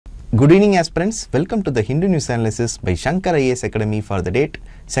Good evening aspirants, welcome to the Hindu News Analysis by Shankar IAS Academy for the date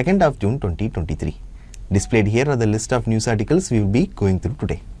 2nd of June 2023. Displayed here are the list of news articles we will be going through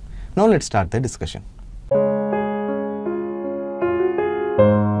today. Now let's start the discussion.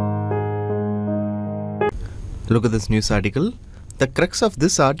 Look at this news article. The crux of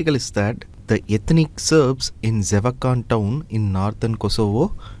this article is that the ethnic Serbs in Zevakan town in northern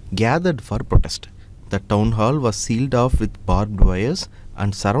Kosovo gathered for protest. The town hall was sealed off with barbed wires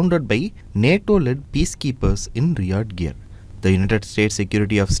and surrounded by NATO-led peacekeepers in riot gear. The United States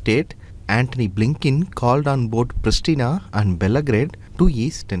Secretary of State Antony Blinken called on both Pristina and Belgrade to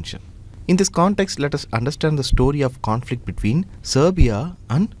ease tension. In this context, let us understand the story of conflict between Serbia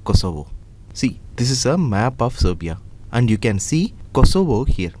and Kosovo. See, this is a map of Serbia and you can see Kosovo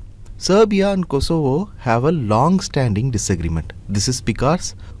here. Serbia and Kosovo have a long-standing disagreement. This is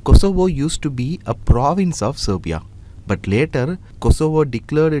because Kosovo used to be a province of Serbia, but later Kosovo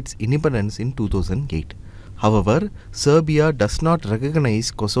declared its independence in 2008. However, Serbia does not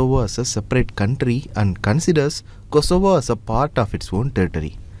recognize Kosovo as a separate country and considers Kosovo as a part of its own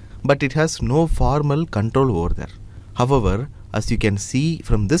territory, but it has no formal control over there. However, as you can see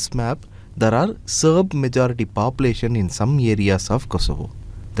from this map, there are Serb majority population in some areas of Kosovo.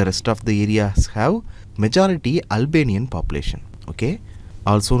 The rest of the areas have majority Albanian population. Okay.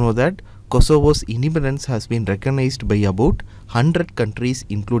 Also know that Kosovo's independence has been recognized by about 100 countries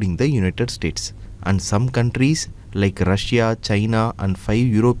including the United States, and some countries like Russia, China and 5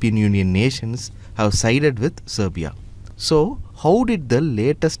 European Union nations have sided with Serbia. So how did the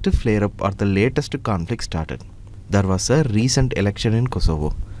latest flare-up or the latest conflict started? There was a recent election in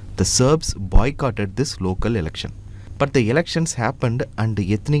Kosovo. The Serbs boycotted this local election. But the elections happened and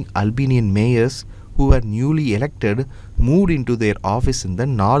the ethnic Albanian mayors who were newly elected moved into their office in the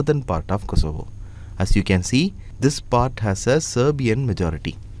northern part of Kosovo. As you can see, this part has a Serbian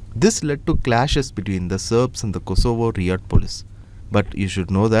majority. This led to clashes between the Serbs and the Kosovo riot police. But you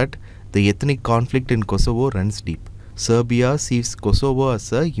should know that the ethnic conflict in Kosovo runs deep. Serbia sees Kosovo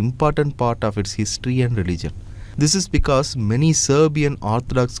as an important part of its history and religion. This is because many Serbian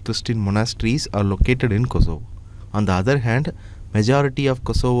Orthodox Christian monasteries are located in Kosovo. On the other hand, majority of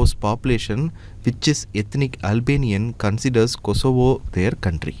Kosovo's population, which is ethnic Albanian, considers Kosovo their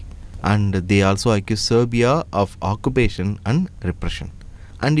country, and they also accuse Serbia of occupation and repression.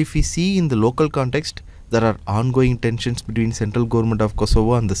 And if we see in the local context, there are ongoing tensions between central government of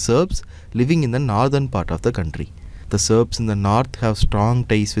Kosovo and the Serbs living in the northern part of the country. The Serbs in the north have strong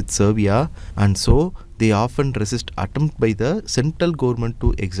ties with Serbia, and so they often resist attempts by the central government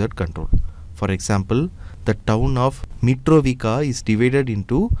to exert control. For example, the town of Mitrovica is divided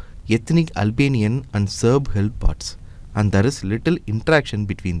into ethnic Albanian and Serb-held parts, and there is little interaction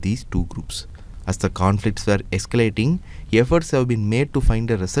between these two groups. As the conflicts were escalating, efforts have been made to find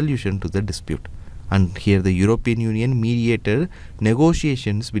a resolution to the dispute, and here the European Union mediated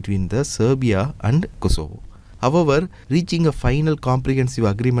negotiations between the Serbia and Kosovo. However, reaching a final comprehensive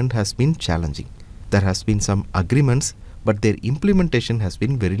agreement has been challenging. There has been some agreements, but their implementation has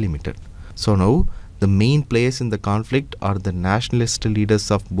been very limited. So now, the main players in the conflict are the nationalist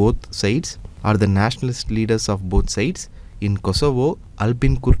leaders of both sides. In Kosovo,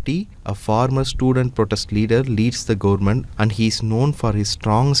 Albin Kurti, a former student protest leader, leads the government and he is known for his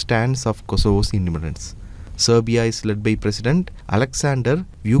strong stance of Kosovo's independence. Serbia is led by President Aleksandar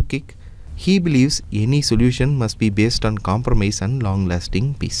Vučić. He believes any solution must be based on compromise and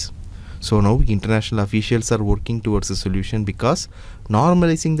long-lasting peace. So now international officials are working towards a solution because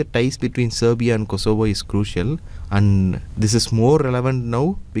normalizing the ties between Serbia and Kosovo is crucial, and this is more relevant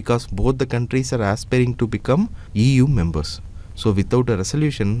now because both the countries are aspiring to become EU members. So without a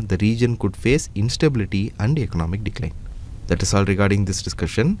resolution, the region could face instability and economic decline. That is all regarding this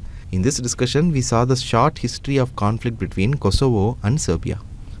discussion. In this discussion, we saw the short history of conflict between Kosovo and Serbia.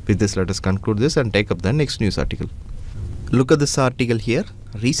 With this, let us conclude this and take up the next news article. Look at this article here.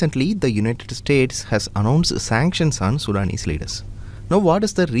 Recently, the United States has announced sanctions on Sudanese leaders. Now, what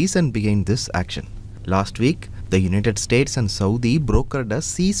is the reason behind this action? Last week, the United States and Saudi brokered a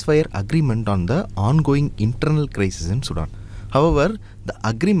ceasefire agreement on the ongoing internal crisis in Sudan. However, the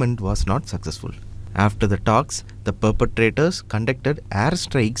agreement was not successful. After the talks, the perpetrators conducted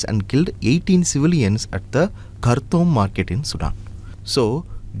airstrikes and killed 18 civilians at the Khartoum market in Sudan. So,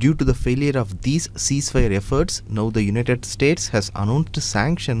 due to the failure of these ceasefire efforts, now the United States has announced a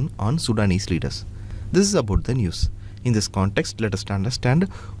sanction on Sudanese leaders. This is about the news. In this context, let us understand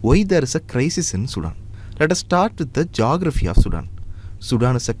why there is a crisis in Sudan. Let us start with the geography of Sudan.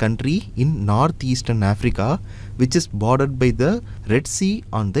 Sudan is a country in northeastern Africa which is bordered by the Red Sea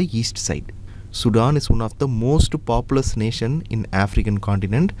on the east side. Sudan is one of the most populous nation in African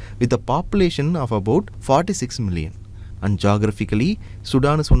continent with a population of about 46 million. And geographically,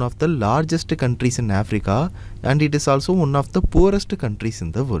 Sudan is one of the largest countries in Africa and it is also one of the poorest countries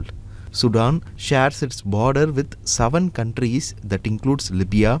in the world. Sudan shares its border with 7 countries that includes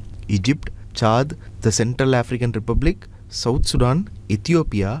Libya, Egypt, Chad, the Central African Republic, South Sudan,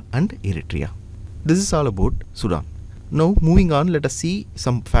 Ethiopia and Eritrea. This is all about Sudan. Now moving on, let us see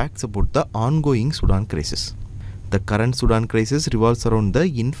some facts about the ongoing Sudan crisis. The current Sudan crisis revolves around the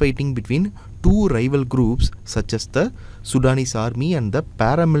infighting between 2 rival groups such as the Sudanese army and the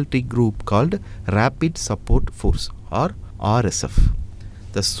paramilitary group called Rapid Support Force or RSF.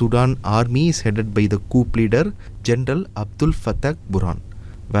 The Sudan army is headed by the coup leader General Abdul Fattah Burhan,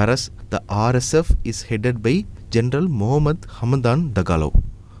 whereas the RSF is headed by General Mohamed Hamdan Dagalo.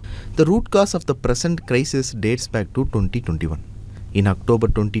 The root cause of the present crisis dates back to 2021. In October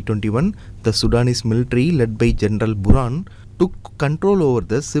 2021, the Sudanese military led by General Burhan took control over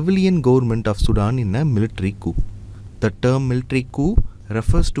the civilian government of Sudan in a military coup. The term military coup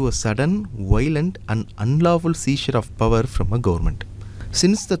refers to a sudden, violent and unlawful seizure of power from a government.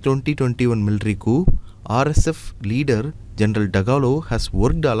 Since the 2021 military coup, RSF leader General Dagalo has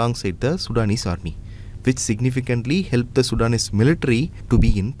worked alongside the Sudanese army, which significantly helped the Sudanese military to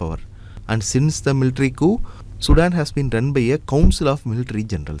be in power. And since the military coup, Sudan has been run by a council of military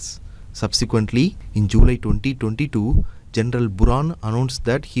generals. Subsequently, in July 2022, General Burhan announced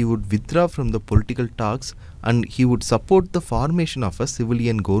that he would withdraw from the political talks and he would support the formation of a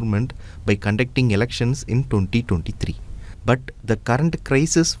civilian government by conducting elections in 2023. But the current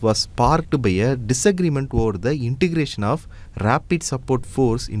crisis was sparked by a disagreement over the integration of Rapid Support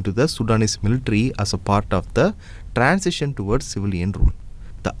Force into the Sudanese military as a part of the transition towards civilian rule.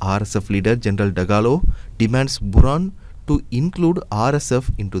 The RSF leader General Dagalo demands Burhan to include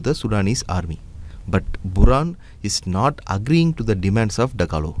RSF into the Sudanese army. But Burhan is not agreeing to the demands of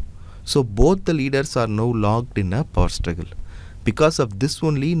Dagalo. So both the leaders are now locked in a power struggle. Because of this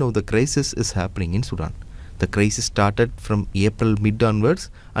only now the crisis is happening in Sudan. The crisis started from April mid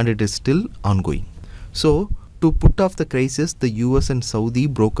onwards and it is still ongoing. So to put off the crisis, the US and Saudi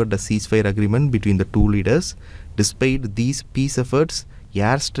brokered a ceasefire agreement between the two leaders. Despite these peace efforts,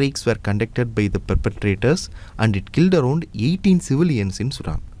 airstrikes were conducted by the perpetrators and it killed around 18 civilians in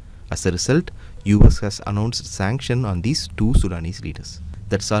Sudan. As a result, US has announced sanctions on these 2 Sudanese leaders.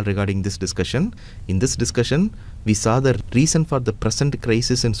 That's all regarding this discussion. In this discussion, we saw the reason for the present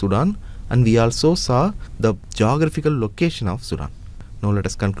crisis in Sudan and we also saw the geographical location of Sudan. Now let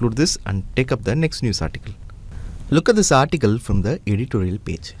us conclude this and take up the next news article. Look at this article from the editorial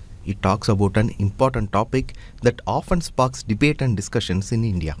page. It talks about an important topic that often sparks debate and discussions in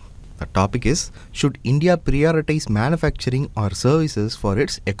India. The topic is, should India prioritize manufacturing or services for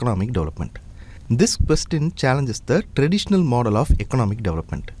its economic development? This question challenges the traditional model of economic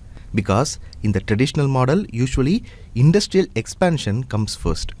development. Because in the traditional model, usually industrial expansion comes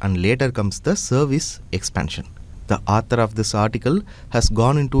first and later comes the service expansion. The author of this article has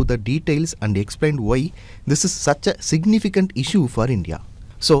gone into the details and explained why this is such a significant issue for India.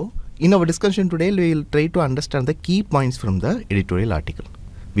 So, in our discussion today, we will try to understand the key points from the editorial article.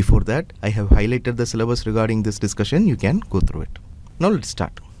 Before that, I have highlighted the syllabus regarding this discussion. You can go through it. Now let's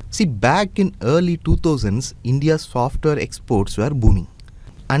start. See, back in early 2000s, India's software exports were booming.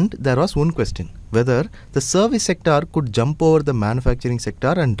 And there was one question, whether the service sector could jump over the manufacturing sector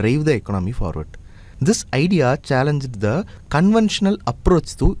and drive the economy forward. This idea challenged the conventional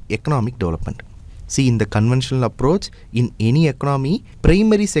approach to economic development. See, in the conventional approach, in any economy,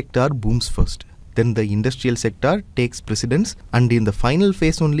 primary sector booms first. Then the industrial sector takes precedence and in the final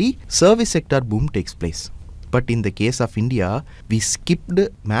phase only, service sector boom takes place. But in the case of India, we skipped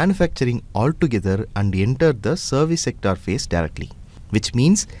manufacturing altogether and entered the service sector phase directly, which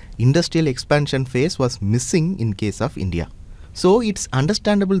means industrial expansion phase was missing in case of India. So it's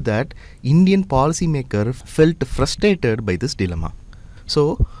understandable that Indian policymaker felt frustrated by this dilemma.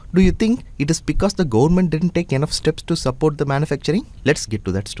 So, do you think it is because the government didn't take enough steps to support the manufacturing? Let's get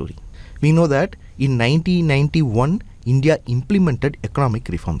to that story. We know that in 1991, India implemented economic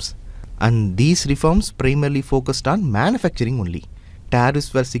reforms. And these reforms primarily focused on manufacturing only.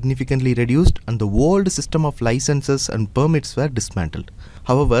 Tariffs were significantly reduced and the old system of licenses and permits were dismantled.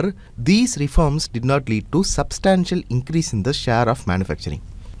 However, these reforms did not lead to substantial increase in the share of manufacturing.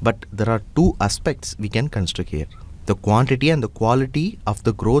 But there are 2 aspects we can consider here: the quantity and the quality of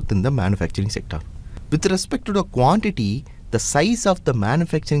the growth in the manufacturing sector. With respect to the quantity, the size of the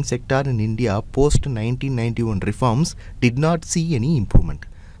manufacturing sector in India post 1991 reforms did not see any improvement.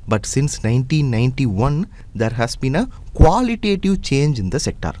 But since 1991, there has been a qualitative change in the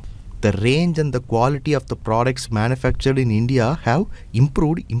sector. the range and the quality of the products manufactured in India have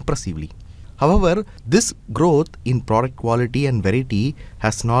improved impressively. However, this growth in product quality and variety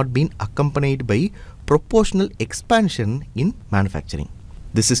has not been accompanied by proportional expansion in manufacturing.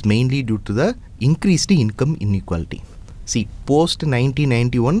 This is mainly due to the increased income inequality. See, post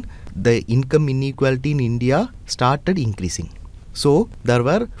 1991, the income inequality in India started increasing. So, there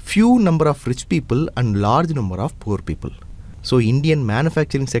were few number of rich people and large number of poor people. So, Indian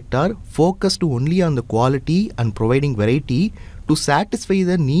manufacturing sector focused only on the quality and providing variety to satisfy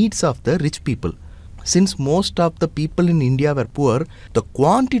the needs of the rich people. Since most of the people in India were poor, the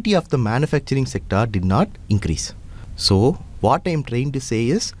quantity of the manufacturing sector did not increase. So, what I am trying to say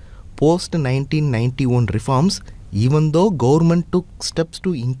is, post 1991 reforms, even though government took steps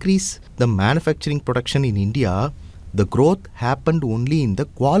to increase the manufacturing production in India, the growth happened only in the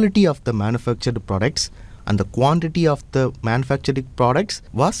quality of the manufactured products, and the quantity of the manufactured products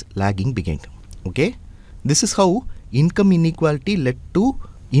was lagging behind. Okay, this is how income inequality led to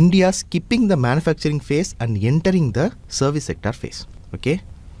India skipping the manufacturing phase and entering the service sector phase. Okay,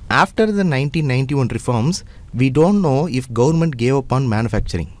 after the 1991 reforms, we don't know if government gave up on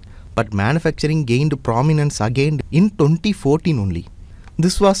manufacturing, but manufacturing gained prominence again in 2014 only.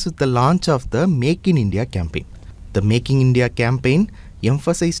 This was with the launch of the Make in India campaign. The Make in India campaign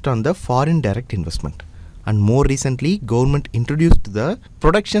emphasized on the foreign direct investment, and more recently government introduced the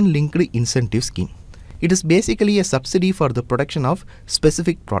production linked incentive scheme. It is basically a subsidy for the production of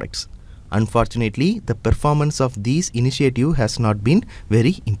specific products. Unfortunately, the performance of these initiatives has not been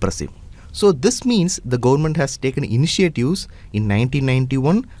very impressive. So this means the government has taken initiatives in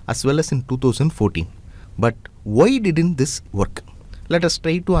 1991 as well as in 2014. But why didn't this work? Let us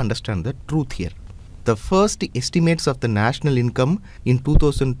try to understand the truth here. The first estimates of the national income in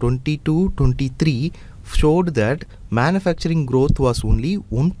 2022-23 showed that manufacturing growth was only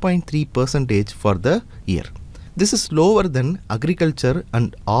 1.3% for the year. This is lower than agriculture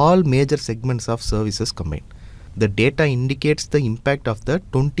and all major segments of services combined. The data indicates the impact of the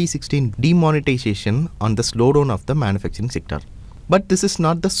 2016 demonetization on the slowdown of the manufacturing sector. But this is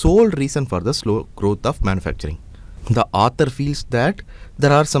not the sole reason for the slow growth of manufacturing. The author feels that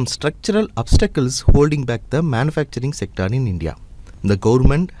there are some structural obstacles holding back the manufacturing sector in India. The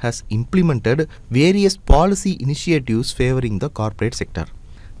government has implemented various policy initiatives favoring the corporate sector.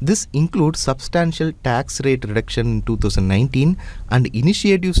 This includes substantial tax rate reduction in 2019 and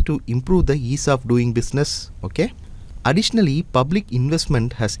initiatives to improve the ease of doing business. Okay. Additionally, public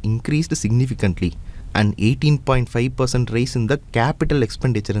investment has increased significantly, an 18.5% rise in the capital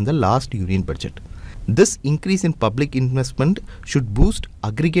expenditure in the last union budget. This increase in public investment should boost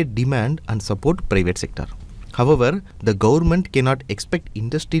aggregate demand and support private sector. However, the government cannot expect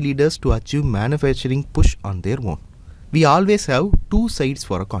industry leaders to achieve manufacturing push on their own. We always have two sides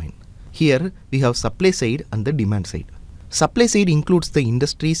for a coin. Here we have supply side and the demand side. Supply side includes the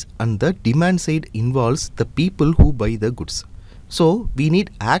industries and the demand side involves the people who buy the goods. So we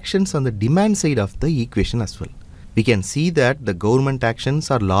need actions on the demand side of the equation as well. We can see that the government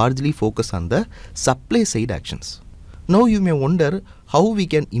actions are largely focused on the supply side actions. Now you may wonder how we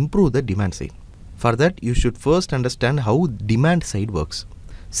can improve the demand side. For that, you should first understand how demand side works.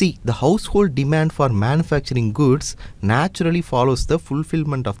 See, the household demand for manufacturing goods naturally follows the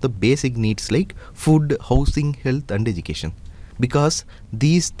fulfillment of the basic needs like food, housing, health and education, because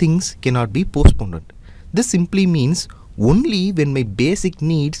these things cannot be postponed. This simply means only when my basic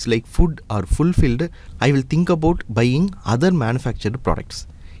needs like food are fulfilled, I will think about buying other manufactured products.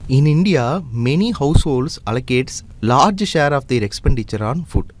 In India, many households allocate large share of their expenditure on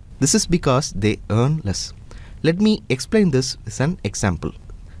food. This is because they earn less. Let me explain this with an example.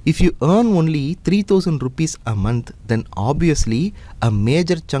 If you earn only 3000 rupees a month, then obviously a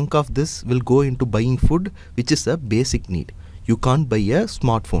major chunk of this will go into buying food, which is a basic need. You can't buy a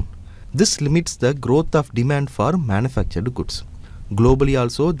smartphone. This limits the growth of demand for manufactured goods. Globally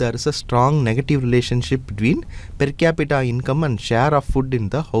also, there is a strong negative relationship between per capita income and share of food in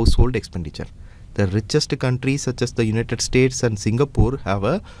the household expenditure. The richest countries such as the United States and Singapore have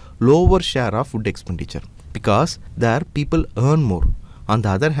a lower share of food expenditure because their people earn more. On the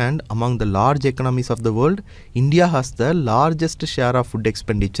other hand, among the large economies of the world, India has the largest share of food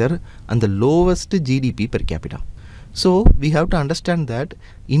expenditure and the lowest GDP per capita. So we have to understand that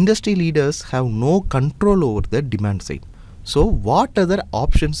industry leaders have no control over the demand side. So what other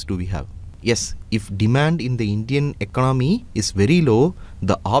options do we have? Yes, if demand in the Indian economy is very low,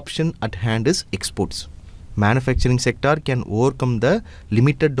 the option at hand is exports. Manufacturing sector can overcome the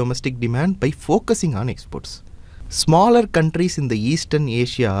limited domestic demand by focusing on exports. Smaller countries in the Eastern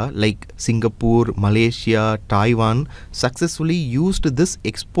Asia like Singapore, Malaysia, Taiwan successfully used this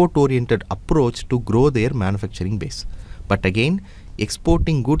export-oriented approach to grow their manufacturing base. But again,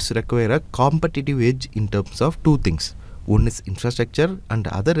 exporting goods require a competitive edge in terms of two things. One is infrastructure and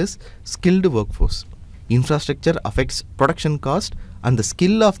the other is skilled workforce. Infrastructure affects production cost and the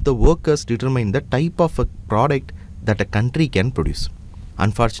skill of the workers determine the type of a product that a country can produce.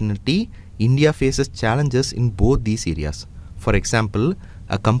 Unfortunately, India faces challenges in both these areas. For example,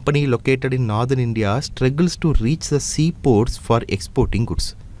 a company located in northern India struggles to reach the seaports for exporting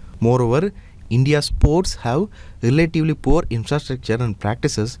goods. Moreover, India's ports have relatively poor infrastructure and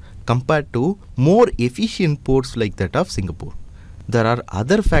practices compared to more efficient ports like that of Singapore. There are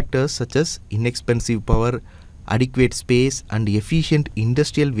other factors such as inexpensive power, adequate space and efficient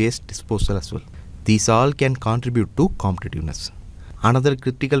industrial waste disposal as well. These all can contribute to competitiveness. Another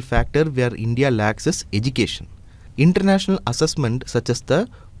critical factor where India lacks is education. International assessment such as the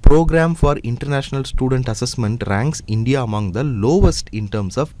Program for International Student Assessment ranks India among the lowest in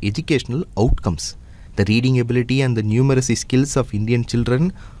terms of educational outcomes. The reading ability and the numeracy skills of Indian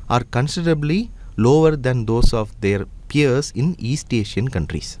children are considerably lower than those of their peers in East Asian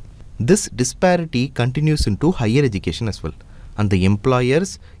countries. This disparity continues into higher education as well, and the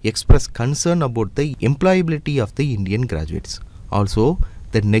employers express concern about the employability of the Indian graduates. Also,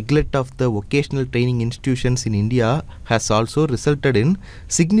 the neglect of the vocational training institutions in India has also resulted in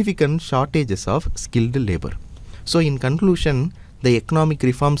significant shortages of skilled labor. So in conclusion, the economic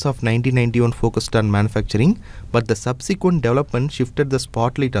reforms of 1991 focused on manufacturing, but the subsequent development shifted the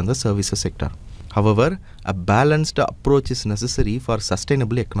spotlight on the services sector. However, a balanced approach is necessary for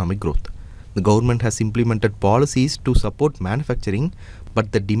sustainable economic growth. The government has implemented policies to support manufacturing,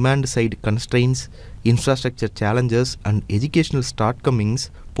 but the demand side constraints, infrastructure challenges and educational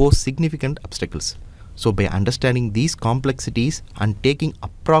shortcomings pose significant obstacles. So by understanding these complexities and taking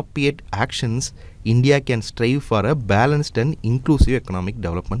appropriate actions, India can strive for a balanced and inclusive economic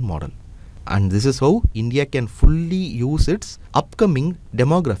development model. And this is how India can fully use its upcoming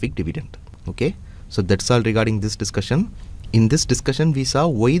demographic dividend. Okay, so that's all regarding this discussion. In this discussion, we saw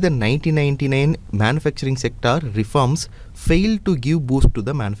why the 1999 manufacturing sector reforms failed to give boost to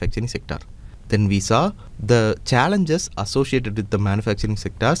the manufacturing sector. Then we saw the challenges associated with the manufacturing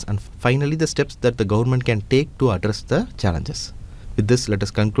sectors and finally the steps that the government can take to address the challenges. With this, let us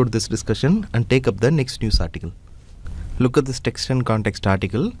conclude this discussion and take up the next news article. Look at this text and context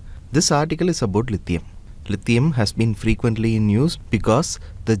article. This article is about lithium. Lithium has been frequently in news because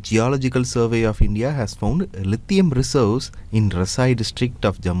the Geological Survey of India has found lithium reserves in Rasai district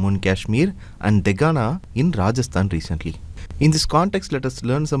of Jammu and Kashmir and Degana in Rajasthan recently. In this context, let us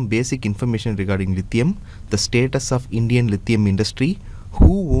learn some basic information regarding lithium, the status of Indian lithium industry,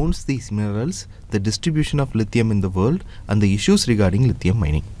 who owns these minerals, the distribution of lithium in the world and the issues regarding lithium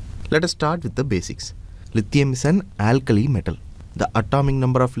mining. Let us start with the basics. Lithium is an alkali metal. The atomic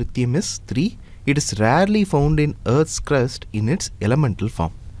number of lithium is 3. It is rarely found in Earth's crust in its elemental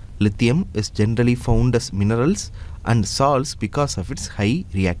form. Lithium is generally found as minerals and salts because of its high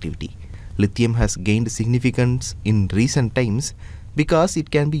reactivity. Lithium has gained significance in recent times because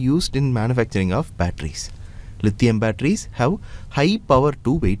it can be used in manufacturing of batteries. Lithium batteries have high power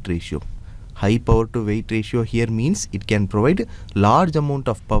to weight ratio. High power to weight ratio here means it can provide large amount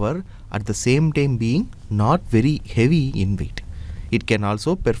of power at the same time being not very heavy in weight. It can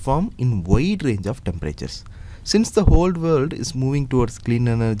also perform in wide range of temperatures. Since the whole world is moving towards clean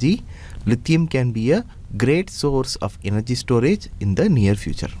energy, lithium can be a great source of energy storage in the near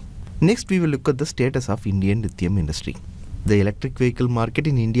future. Next, we will look at the status of Indian lithium industry. The electric vehicle market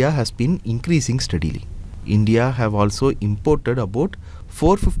in India has been increasing steadily. India have also imported about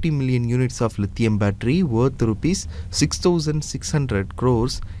 450 million units of lithium battery worth rupees 6,600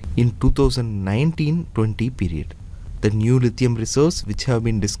 crores in 2019-20 period. The new lithium resources which have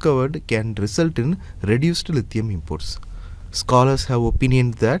been discovered can result in reduced lithium imports. Scholars have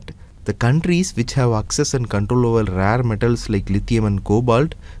opinioned that the countries which have access and control over rare metals like lithium and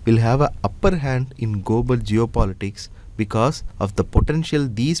cobalt will have an upper hand in global geopolitics because of the potential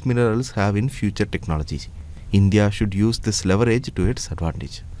these minerals have in future technologies. India should use this leverage to its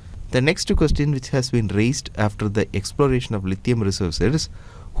advantage. The next question which has been raised after the exploration of lithium resources is,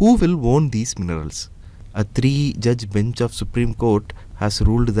 who will own these minerals? A 3-judge bench of Supreme Court has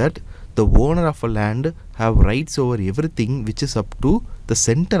ruled that the owner of a land have rights over everything which is up to the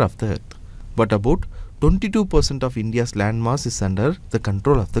center of the earth. But about 22% of India's landmass is under the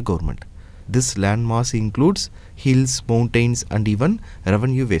control of the government. This landmass includes hills, mountains and even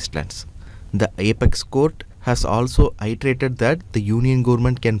revenue wastelands. The apex court has also iterated that the union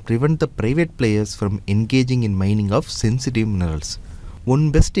government can prevent the private players from engaging in mining of sensitive minerals.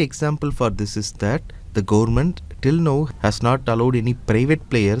 One best example for this is that the government till now has not allowed any private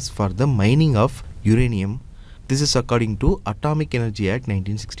players for the mining of uranium. This is according to Atomic Energy Act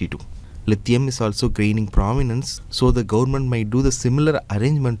 1962. Lithium is also gaining prominence, so the government might do the similar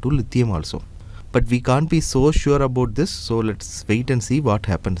arrangement to lithium also. But we can't be so sure about this, so let's wait and see what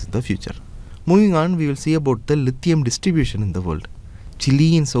happens in the future. Moving on, we will see about the lithium distribution in the world.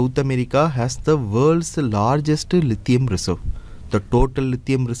 Chile in South America has the world's largest lithium reserve. The total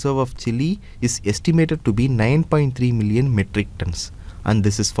lithium reserve of Chile is estimated to be 9.3 million metric tons, and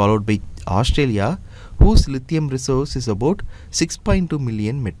this is followed by Australia, whose lithium reserves is about 6.2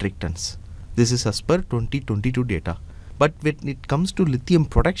 million metric tons. This is as per 2022 data. But when it comes to lithium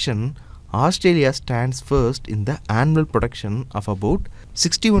production, Australia stands first in the annual production of about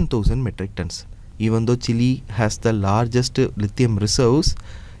 61,000 metric tons. Even though Chile has the largest lithium reserves,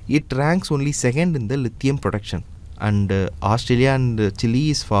 it ranks only second in the lithium production, and Australia and Chile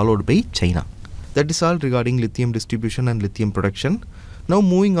is followed by China. That is all regarding lithium distribution and lithium production. Now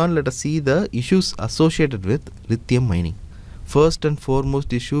moving on, let us see the issues associated with lithium mining. First and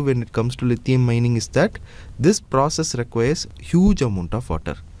foremost issue when it comes to lithium mining is that this process requires huge amount of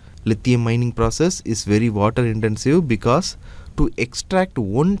water. Lithium mining process is very water intensive because to extract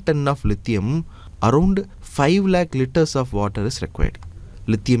 1 ton of lithium, around 5 lakh liters of water is required.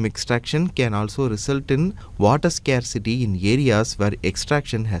 Lithium extraction can also result in water scarcity in areas where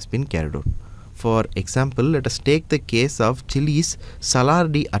extraction has been carried out. For example, let us take the case of Chile's Salar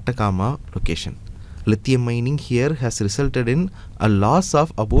de Atacama location. Lithium mining here has resulted in a loss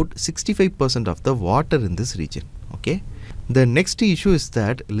of about 65% of the water in this region. Okay. The next issue is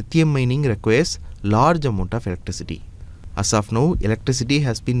that lithium mining requires large amount of electricity. As of now, electricity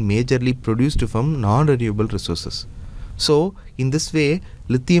has been majorly produced from non-renewable resources. So, in this way,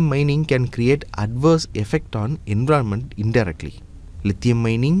 lithium mining can create adverse effect on environment indirectly. Lithium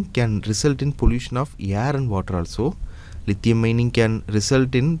mining can result in pollution of air and water also. Lithium mining can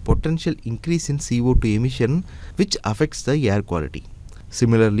result in potential increase in CO2 emission, which affects the air quality.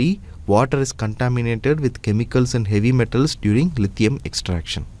 Similarly, water is contaminated with chemicals and heavy metals during lithium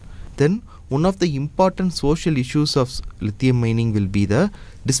extraction. Then, one of the important social issues of lithium mining will be the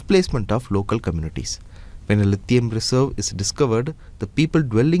displacement of local communities. When a lithium reserve is discovered, the people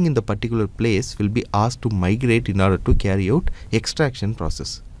dwelling in the particular place will be asked to migrate in order to carry out extraction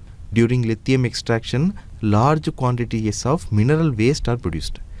process. During lithium extraction, large quantities of mineral waste are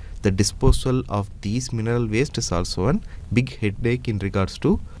produced. The disposal of these mineral waste is also a big headache in regards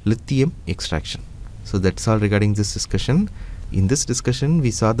to lithium extraction. So that's all regarding this discussion. In this discussion,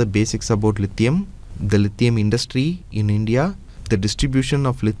 we saw the basics about lithium, the lithium industry in India, the distribution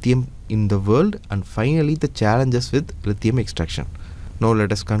of lithium in the world, and finally the challenges with lithium extraction. Now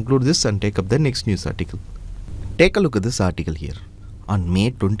let us conclude this and take up the next news article. Take a look at this article here. On May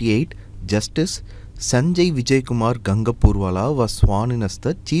 28, Justice Sanjay Vijaykumar Gangapurwala was sworn in as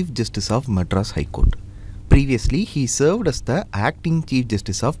the Chief Justice of Madras High Court. Previously, he served as the Acting Chief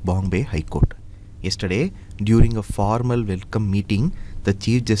Justice of Bombay High Court. Yesterday, during a formal welcome meeting, the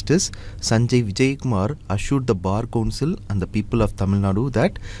Chief Justice Sanjay Vijaykumar assured the Bar Council and the people of Tamil Nadu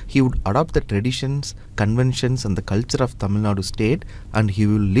that he would adopt the traditions, conventions and the culture of Tamil Nadu state, and he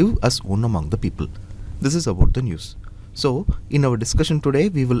will live as one among the people. This is about the news. So, in our discussion today,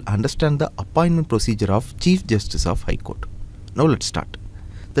 we will understand the appointment procedure of Chief Justice of High Court. Now let's start.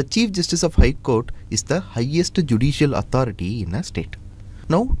 The Chief Justice of High Court is the highest judicial authority in a state.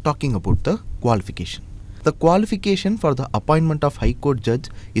 Now talking about the qualification. The qualification for the appointment of High Court judge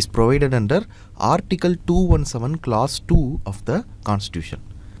is provided under Article 217 Clause 2 of the Constitution.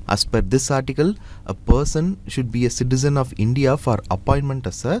 As per this article, a person should be a citizen of India for appointment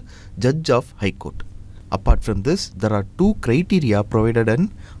as a judge of High Court. Apart from this, there are two criteria provided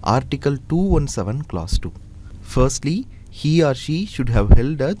in Article 217 Clause 2. Firstly, he or she should have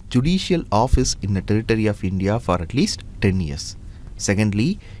held a judicial office in the territory of India for at least 10 years.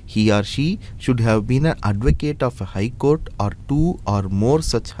 Secondly, he or she should have been an advocate of a high court or two or more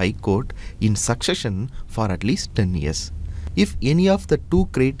such high court in succession for at least 10 years. If any of the two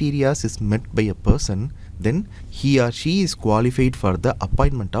criteria is met by a person, then he or she is qualified for the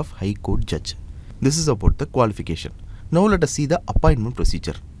appointment of High Court judge. This is about the qualification. Now let us see the appointment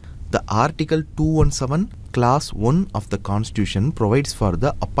procedure. The Article 217 Clause 1 of the Constitution provides for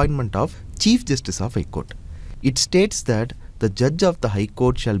the appointment of Chief Justice of High Court. It states that the judge of the High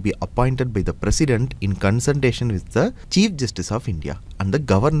Court shall be appointed by the President in consultation with the Chief Justice of India and the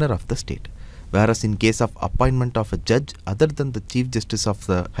Governor of the state. Whereas in case of appointment of a judge other than the Chief Justice of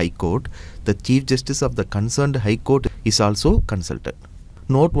the High Court, the Chief Justice of the concerned High Court is also consulted.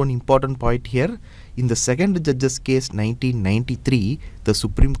 Note one important point here. In the second judge's case 1993, the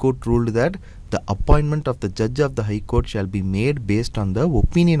Supreme Court ruled that the appointment of the judge of the High Court shall be made based on the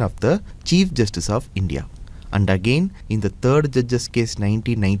opinion of the Chief Justice of India. And again, in the third judge's case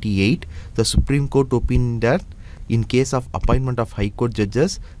 1998, the Supreme Court opined that in case of appointment of High Court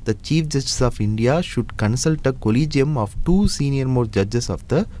judges, the Chief Justice of India should consult a collegium of 2 senior-most judges of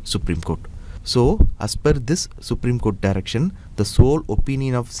the Supreme Court. So, as per this Supreme Court direction, the sole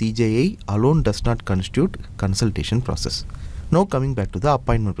opinion of CJI alone does not constitute consultation process. Now coming back to the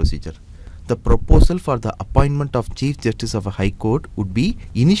appointment procedure. The proposal for the appointment of Chief Justice of a High Court would be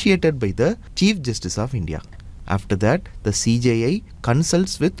initiated by the Chief Justice of India. After that, the CJI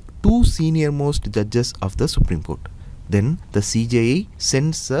consults with 2 senior-most judges of the Supreme Court. Then the CJI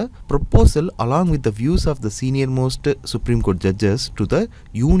sends a proposal along with the views of the senior-most Supreme Court judges to the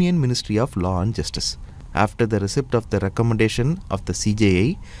Union Ministry of Law and Justice. After the receipt of the recommendation of the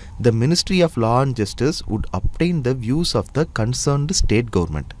CJI, the Ministry of Law and Justice would obtain the views of the concerned state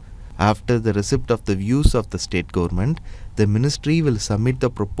government. After the receipt of the views of the state government, the ministry will submit the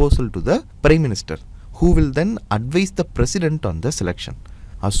proposal to the Prime Minister, who will then advise the President on the selection.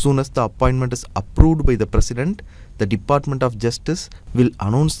 As soon as the appointment is approved by the President, the Department of Justice will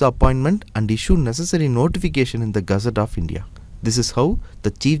announce the appointment and issue necessary notification in the Gazette of India. This is how the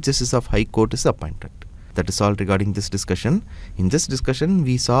Chief Justice of High Court is appointed. That is all regarding this discussion. In this discussion,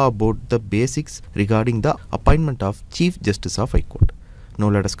 we saw about the basics regarding the appointment of Chief Justice of High Court. Now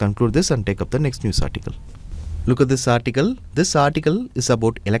let us conclude this and take up the next news article. Look at this article. This article is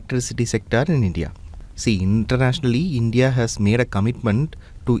about electricity sector in India. See, internationally, India has made a commitment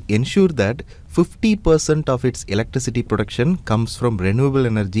to ensure that 50% of its electricity production comes from renewable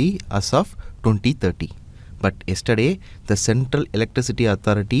energy as of 2030. But yesterday, the Central Electricity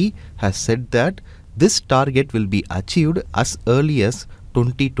Authority has said that this target will be achieved as early as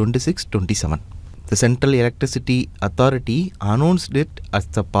 2026-27. The Central Electricity Authority announced it as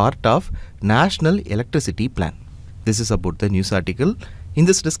the part of National Electricity Plan. This is about the news article. In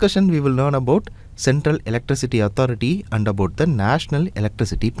this discussion, we will learn about Central Electricity Authority and about the National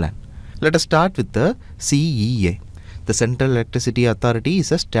Electricity Plan. Let us start with the CEA. The Central Electricity Authority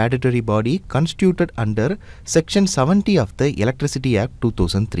is a statutory body constituted under Section 70 of the Electricity Act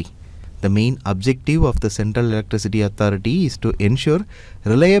 2003. The main objective of the Central Electricity Authority is to ensure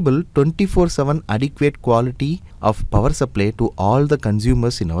reliable 24/7 adequate quality of power supply to all the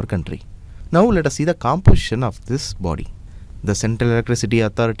consumers in our country. Now let us see the composition of this body. The Central Electricity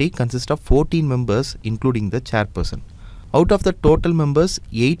Authority consists of 14 members including the chairperson. Out of the total members,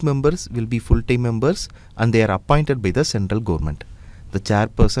 8 members will be full-time members and they are appointed by the central government. The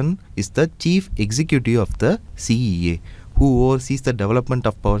chairperson is the chief executive of the CEA, who oversees the development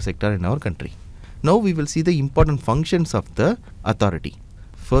of power sector in our country. Now we will see the important functions of the authority.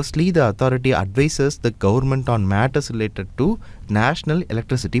 Firstly, the authority advises the government on matters related to national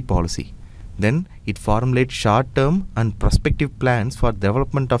electricity policy. Then it formulates short-term and prospective plans for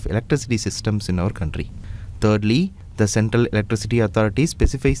development of electricity systems in our country. Thirdly, the Central Electricity Authority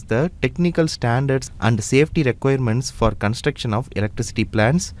specifies the technical standards and safety requirements for construction of electricity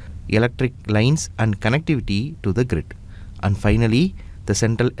plants, electric lines and connectivity to the grid. And finally, the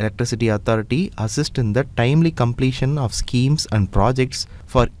Central Electricity Authority assists in the timely completion of schemes and projects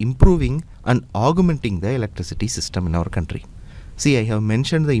for improving and augmenting the electricity system in our country. See, I have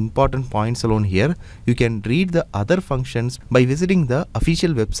mentioned the important points alone here. You can read the other functions by visiting the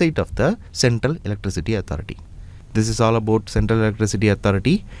official website of the Central Electricity Authority. This is all about Central Electricity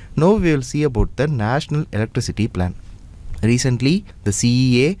Authority. Now we will see about the National Electricity Plan. Recently, the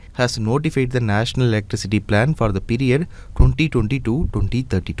CEA has notified the National Electricity Plan for the period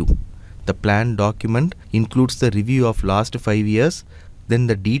 2022-2032. The plan document includes the review of last 5 years, then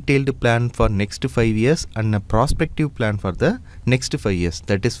the detailed plan for next 5 years and a prospective plan for the next 5 years,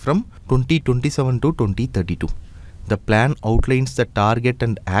 that is from 2027 to 2032. The plan outlines the target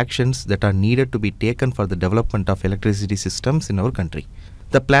and actions that are needed to be taken for the development of electricity systems in our country.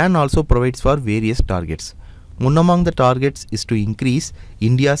 The plan also provides for various targets. One among the targets is to increase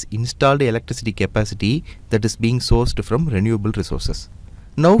India's installed electricity capacity that is being sourced from renewable resources.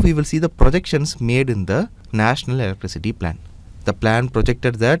 Now we will see the projections made in the National Electricity Plan. The plan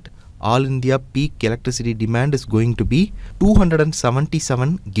projected that all India peak electricity demand is going to be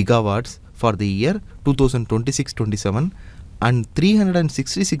 277 gigawatts for the year 2026-27 and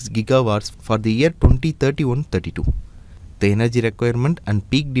 366 gigawatts for the year 2031-32. The energy requirement and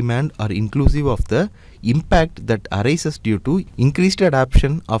peak demand are inclusive of the impact that arises due to increased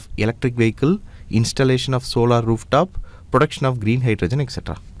adoption of electric vehicle, installation of solar rooftop, production of green hydrogen,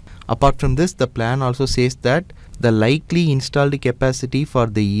 etc. Apart from this, the plan also says that the likely installed capacity for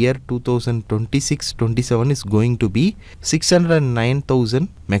the year 2026-27 is going to be 609,000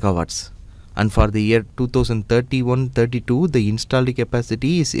 megawatts. And for the year 2031-32, the installed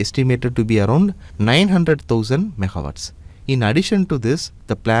capacity is estimated to be around 900,000 megawatts. In addition to this,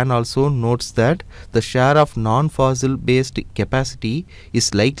 the plan also notes that the share of non-fossil based capacity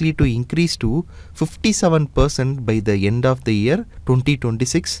is likely to increase to 57% by the end of the year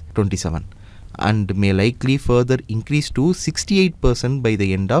 2026-27 and may likely further increase to 68% by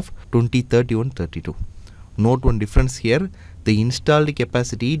the end of 2031-32. Note one difference here, the installed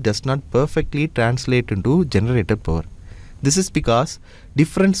capacity does not perfectly translate into generated power. This is because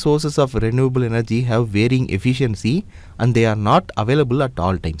different sources of renewable energy have varying efficiency and they are not available at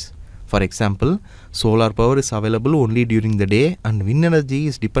all times. For example, solar power is available only during the day and wind energy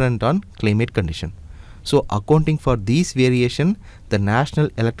is dependent on climate condition. So, accounting for these variation, the National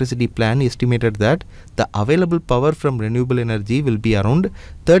Electricity Plan estimated that the available power from renewable energy will be around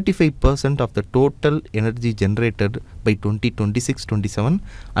 35% of the total energy generated by 2026-27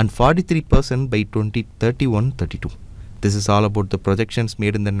 and 43% by 2031-32. This is all about the projections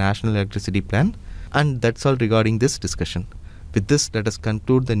made in the National Electricity Plan, and that's all regarding this discussion. With this, let us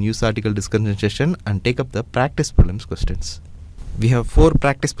conclude the news article discussion session and take up the practice prelims questions. We have 4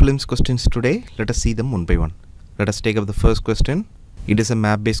 practice prelims questions today. Let us see them one by one. Let us take up the first question. It is a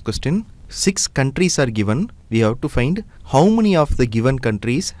map based question. 6 countries are given. We have to find how many of the given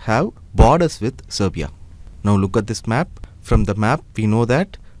countries have borders with Serbia. Now look at this map. From the map, we know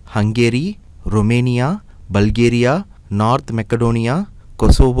that Hungary, Romania, Bulgaria, North Macedonia,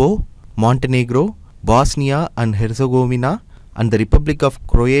 Kosovo, Montenegro, Bosnia and Herzegovina and the Republic of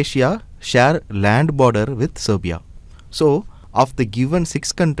Croatia share land border with Serbia. So, of the given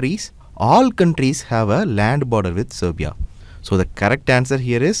 6 countries, all countries have a land border with Serbia. So, the correct answer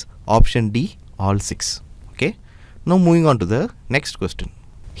here is option D, all 6. Okay. Now, moving on to the next question.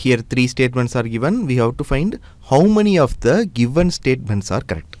 Here 3 statements are given. We have to find how many of the given statements are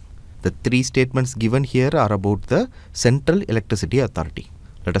correct. The 3 statements given here are about the Central Electricity Authority.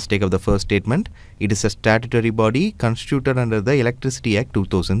 Let us take up the first statement. It is a statutory body constituted under the Electricity Act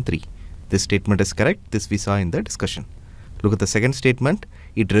 2003. This statement is correct. This we saw in the discussion. Look at the second statement.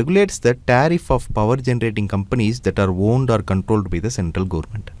 It regulates the tariff of power generating companies that are owned or controlled by the central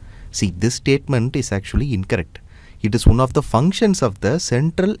government. See, this statement is actually incorrect. It is one of the functions of the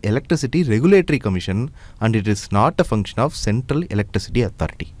Central Electricity Regulatory Commission and it is not a function of Central Electricity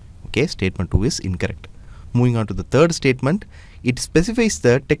Authority. Okay, statement 2 is incorrect. Moving on to the third statement, it specifies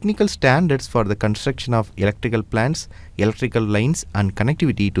the technical standards for the construction of electrical plants, electrical lines and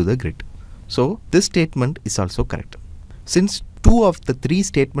connectivity to the grid. So, this statement is also correct. Since 2 of the 3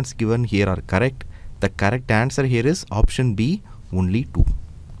 statements given here are correct, the correct answer here is option B, only 2.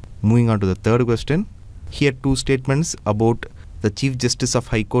 Moving on to the third question, here 2 statements about the Chief Justice of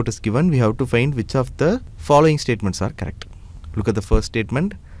High Court is given. We have to find which of the following statements are correct. Look at the first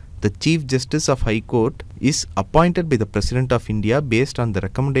statement. The Chief Justice of High Court is appointed by the President of India based on the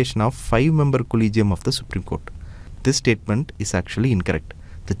recommendation of 5-member collegium of the Supreme Court. This statement is actually incorrect.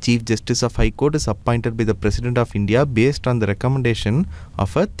 The Chief Justice of High Court is appointed by the President of India based on the recommendation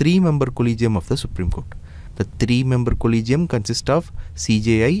of a 3-member collegium of the Supreme Court. The 3-member collegium consists of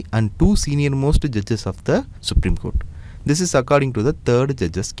CJI and 2 senior-most judges of the Supreme Court. This is according to the 3rd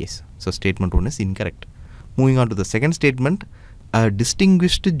judge's case. So, statement 1 is incorrect. Moving on to the second statement. A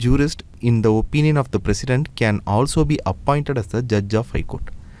distinguished jurist in the opinion of the President can also be appointed as the Judge of High Court.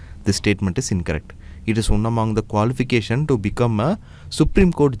 This statement is incorrect. It is one among the qualification to become a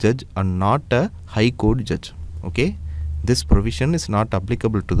Supreme Court Judge and not a High Court Judge. Okay, this provision is not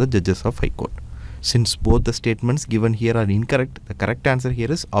applicable to the Judges of High Court. Since both the statements given here are incorrect, the correct answer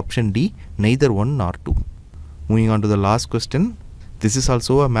here is option D, neither 1 nor 2. Moving on to the last question. This is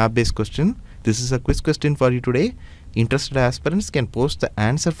also a map based question. This is a quiz question for you today. Interested aspirants can post the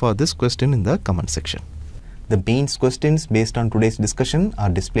answer for this question in the comment section. The mains questions based on today's discussion are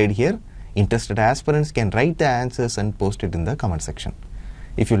displayed here. Interested aspirants can write the answers and post it in the comment section.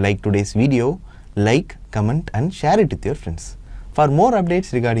 If you like today's video, like, comment and share it with your friends. For more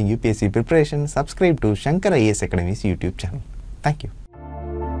updates regarding UPSC preparation, subscribe to Shankar IAS Academy's YouTube channel. Thank you.